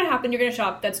 whatever, it's gonna happen, you're gonna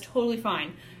shop, that's totally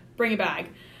fine. Bring a bag.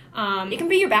 It can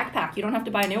be your backpack. You don't have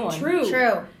to buy a new one.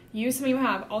 True. Use something you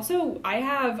have. Also, I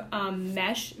have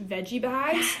mesh veggie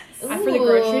bags Yes. for the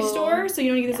grocery Ooh. store, so you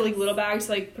don't need these, like, Yes. little bags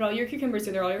to, like, put all your cucumbers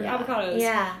in there, all your Yeah. avocados.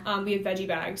 Yeah. We have veggie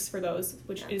bags for those,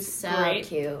 which is So great.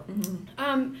 cute.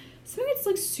 Something that's,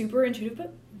 like, super intuitive,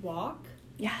 but walk.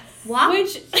 Yes. Walk.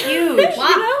 Which Huge.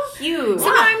 Walk. Huge.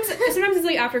 sometimes it's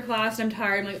like after class and I'm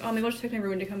tired. I'm like, oh, maybe I'll just take my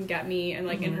roommate to come get me and,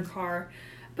 like, in her car.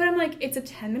 But I'm like, it's a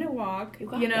 10-minute walk. You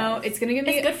got know, this. it's gonna give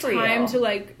me It's good for time you. to,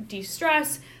 like,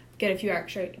 de-stress, get a few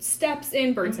extra steps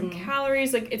in, burn some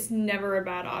calories. Like, it's never a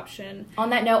bad option. On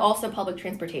that note, also public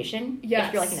transportation. Yes.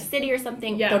 If you're, like, in a city or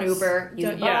something, Yes. don't Uber, use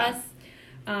a Don't- yeah.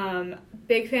 bus.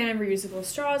 Big fan of reusable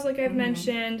straws, like I've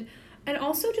mentioned, and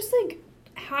also just, like,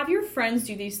 have your friends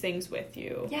do these things with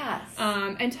you. Yes.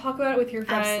 And talk about it with your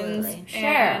friends. Absolutely.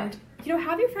 And, you know,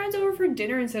 have your friends over for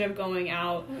dinner instead of going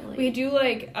out. Totally. We do,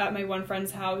 like, at my one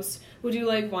friend's house, we'll do,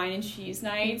 like, wine and cheese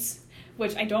nights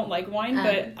which I don't like wine, Oh.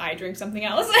 but I drink something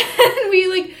else. And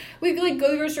we go to the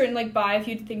grocery store and like buy a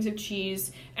few things of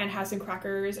cheese and have some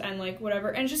crackers and like whatever,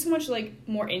 and it's just so much like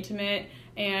more intimate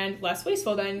and less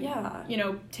wasteful than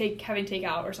having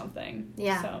takeout or something.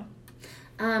 Yeah. So.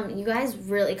 You guys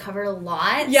really covered a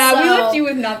lot. Yeah, so we left you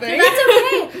with nothing. That's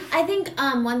okay. I think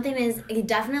one thing is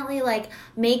definitely like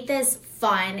make this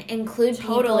fun, include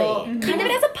Totally. people. Kind of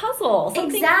it as a puzzle.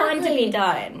 Something fun to be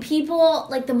done. People,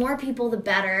 like the more people, the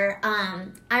better.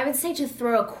 I would say to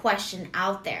throw a question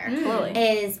out there Totally.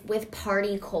 is with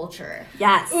party culture.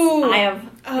 Yes. Ooh. I have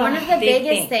One of the big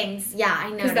biggest thing. things, yeah, I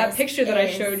know. Because that picture that I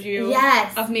showed you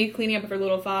yes, of me cleaning up for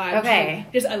little 5. Okay.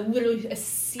 Just literally a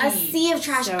sea. a sea of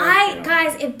trash. So true.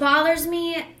 Guys, it bothers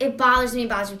me. It bothers me.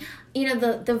 You know,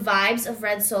 the vibes of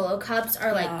red Solo cups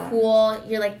are like cool.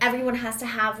 You're like, everyone has to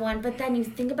have one, but then you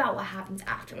think about what happens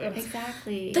afterwards.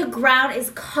 Exactly. The ground is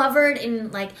covered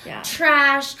in like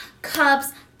trash,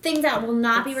 cups, things that will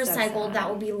not be It's so recycled, sad. that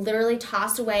will be literally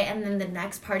tossed away, and then the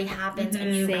next party happens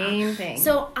and you're Same not. thing.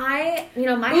 So my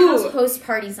house hosts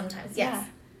parties sometimes. Yes. Yeah.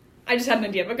 I just had an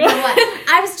idea, but go You know ahead. what?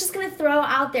 I was just going to throw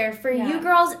out there for Yeah. you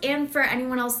girls and for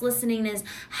anyone else listening is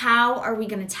how are we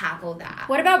going to tackle that?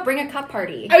 What about bring a cup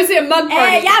party? I would say a mug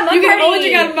party. yeah, mug you can party. only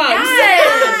drink out of mugs.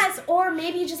 Yes! Or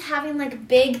maybe just having like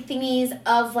big thingies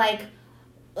of like,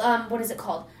 what is it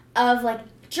called? Of like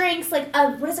drinks, like,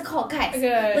 what is it called, guys?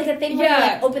 Like a thing where you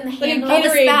like open the Like a handle. Oh, the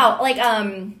Gatorade. spout. Like,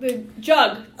 The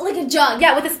jug. like a jug.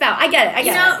 yeah, with a spout. I get it.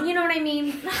 You know what I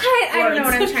mean? I don't know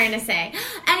what I'm Words. trying to say.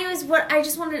 Anyways, what I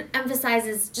just want to emphasize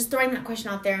is just throwing that question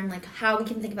out there and like how we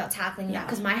can think about tackling that.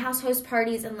 Because my house hosts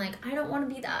parties and like I don't want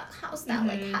to be that house that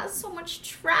like has so much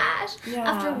trash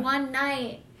after one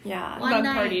night. Yeah. One Mug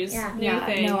night. parties. Yeah. New Yeah,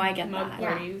 thing. no, I get Mug that. Yeah.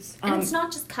 parties. And it's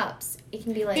not just cups. It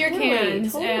can be like Beer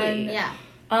cans totally. and yeah.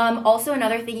 Also,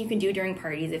 another thing you can do during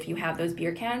parties, if you have those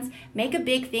beer cans, make a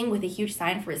big thing with a huge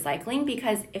sign for recycling,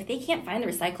 because if they can't find the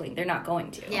recycling, they're not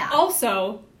going to. Yeah.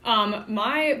 Also,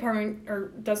 my apartment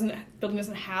building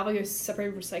doesn't have like a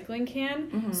separate recycling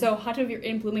can. So hot tub, if you're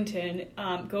in Bloomington,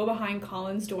 go behind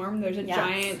Collins dorm. There's a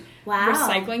giant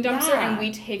recycling dumpster, Yeah. and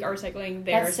we take our recycling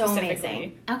there That's so specifically.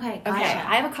 amazing. Okay, gotcha. Okay,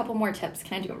 I have a couple more tips.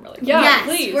 Can I do them really quick? Yeah, Yes,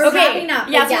 please. we're wrapping up.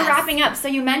 Yes, Yes. we're wrapping up. So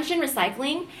you mentioned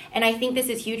recycling, and I think this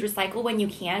is huge. Recycle when you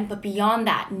can, but beyond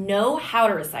that, know how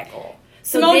to recycle.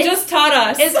 So Simone this just taught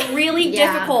us. is really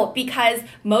Yeah. difficult because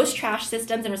most trash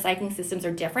systems and recycling systems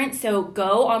are different. So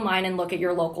go online and look at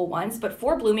your local ones. But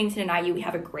for Bloomington and IU, we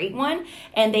have a great one,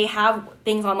 and they have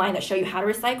things online that show you how to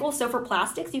recycle. So for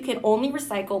plastics, you can only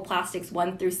recycle plastics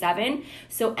 1 through 7.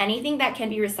 So anything that can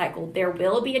be recycled, there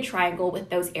will be a triangle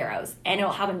with those arrows, and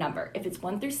it'll have a number. If it's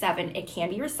 1 through 7, it can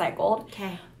be recycled.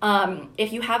 Okay.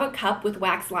 If you have a cup with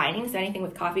wax lining, so anything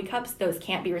with coffee cups, those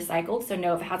can't be recycled. So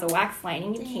no, if it has a wax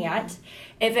lining, you can't.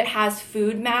 If it has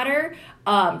food matter,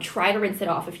 try to rinse it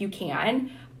off if you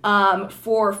can.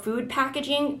 For food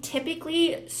packaging,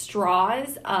 typically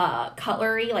straws,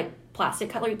 cutlery, like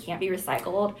plastic cutlery, can't be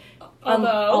recycled.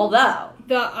 Although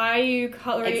the IU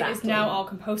cutlery is Exactly. now all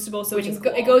compostable, so Which it, is just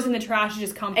cool. it goes in the trash. It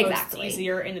just composts Exactly.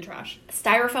 easier in the trash.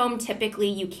 styrofoam, typically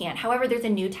you can't. However, there's a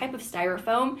new type of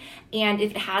styrofoam, and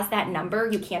if it has that number,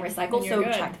 you can recycle. Then you're So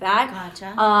good. check that.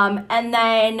 Gotcha. And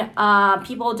then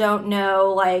people don't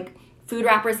know, like, food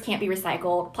wrappers can't be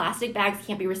recycled. Plastic bags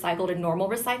can't be recycled in normal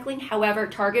recycling. However,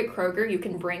 Target, Kroger, you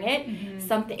can bring it.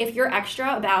 Something if you're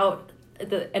extra about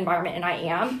the environment, and I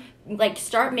am, like,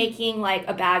 start making like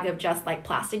a bag of just like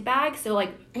plastic bags. So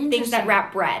like things Interesting. that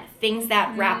wrap bread, things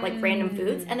that wrap like random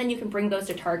foods, and then you can bring those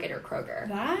to Target or Kroger.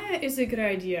 That is a good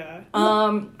idea.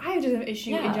 I I just have an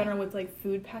issue in yeah. general with like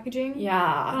food packaging.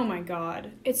 yeah. Oh my god,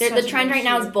 it's The such trend an right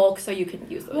now issue. is bulk, so you can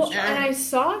use those. Well, and I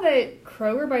saw that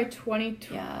Kroger by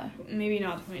 2020, Yeah. maybe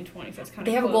not 2020, that's kind of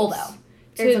They have a close, goal though.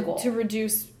 There's a goal. to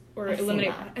reduce or I've seen eliminate.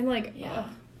 that. And like, Yeah.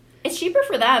 It's cheaper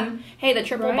for them. Hey, the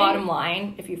triple Right? bottom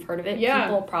line, if you've heard of it, Yeah.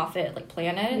 people profit like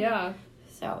planet. yeah.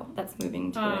 So that's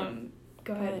moving to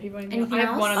Go ahead. People. Anything I have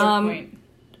else? one other point.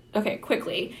 it. Okay,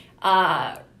 quickly.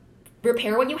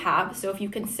 Repair what you have. So if you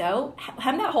can sew,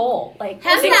 hem that hole. Like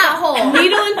Hem that hole.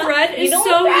 Needle and thread is Needle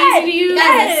so and thread. easy to use.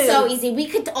 Guys, it's so easy. We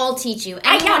could all teach you.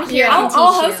 Anyone here can teach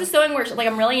I'll host you. a sewing workshop. Like,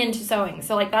 I'm really into sewing,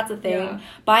 so like that's a thing. Yeah.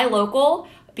 Buy local,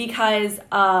 because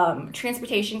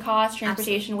transportation costs,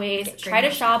 transportation waste. Try to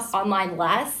shop online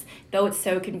less, though it's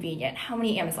so convenient. How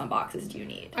many Amazon boxes do you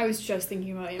need? I was just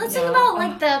thinking about Let's Amazon. think about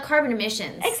like the carbon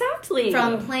emissions Exactly.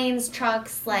 from planes,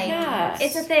 trucks. Like Yes.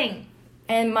 it's a thing.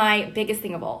 And my biggest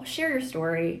thing of all, share your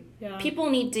story. Yeah. People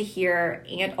need to hear,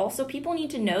 and also people need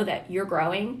to know that you're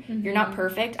growing. Mm-hmm. You're not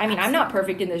perfect. I mean, I'm not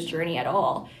perfect in this journey at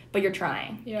all, but you're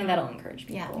trying, Yeah. and that'll encourage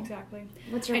people. Yeah. Exactly.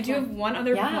 What's your I do have one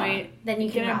other Yeah. point. Then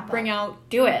you can Gonna wrap bring up. out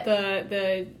Do it.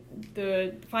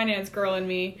 the finance girl in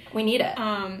me. We need it.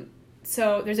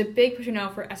 So there's a big push now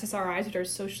for SSRIs, which are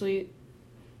socially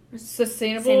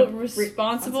sustainable,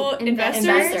 responsible investors.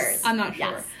 Investors. I'm not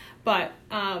sure, Yes. but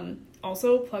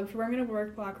also plug for where I'm gonna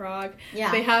work, BlackRock.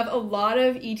 Yeah. They have a lot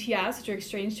of ETFs, which are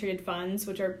exchange traded funds,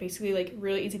 which are basically like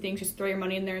really easy things. Just throw your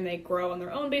money in there and they grow on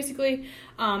their own, basically,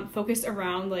 focused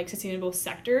around like sustainable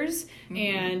sectors.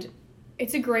 And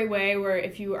it's a great way where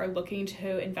if you are looking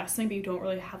to invest in, but you don't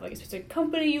really have like a specific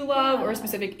company you love or a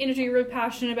specific industry you're really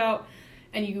passionate about,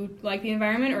 and you like the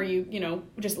environment, or you know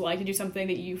just like to do something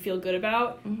that you feel good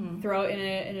about, throw it in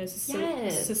a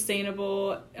Yes.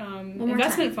 sustainable more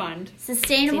investment fund.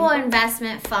 Sustainable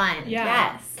investment fund. Yeah.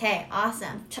 Yes. Okay,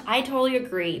 awesome. I totally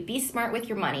agree. Be smart with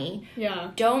your money.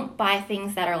 Yeah. Don't buy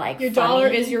things that are like Your funny. dollar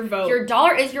is your vote. Your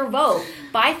dollar is your vote.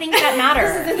 Buy things that matter.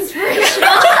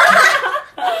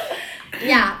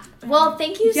 Yeah. Well,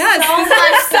 thank you Yes, so this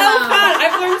much. is so fun.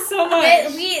 I've learned so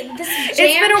much. This is It's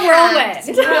been a whirlwind.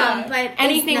 jam-packed, but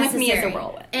Anything it's with me is a necessary.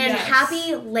 whirlwind. And Yes.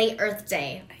 happy late Earth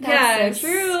Day. That's Yes. so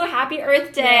true. Happy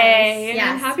Earth Day. Yes.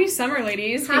 And happy summer,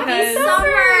 ladies. Happy because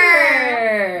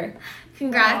summer.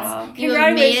 Congrats. Aw. You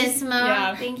have made it, Congratulations. Simone.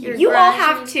 Yeah. Thank you. You're You all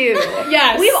graduating. have to.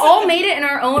 Yes. We've all made it in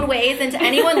our own ways, and to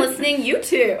anyone listening, you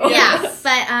too. Yeah,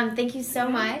 but thank you so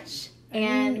much.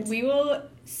 And we will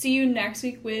see you next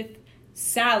week with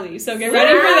Sally. So get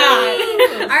ready for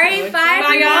that. all right, bye,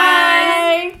 Bye,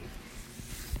 guys. Bye.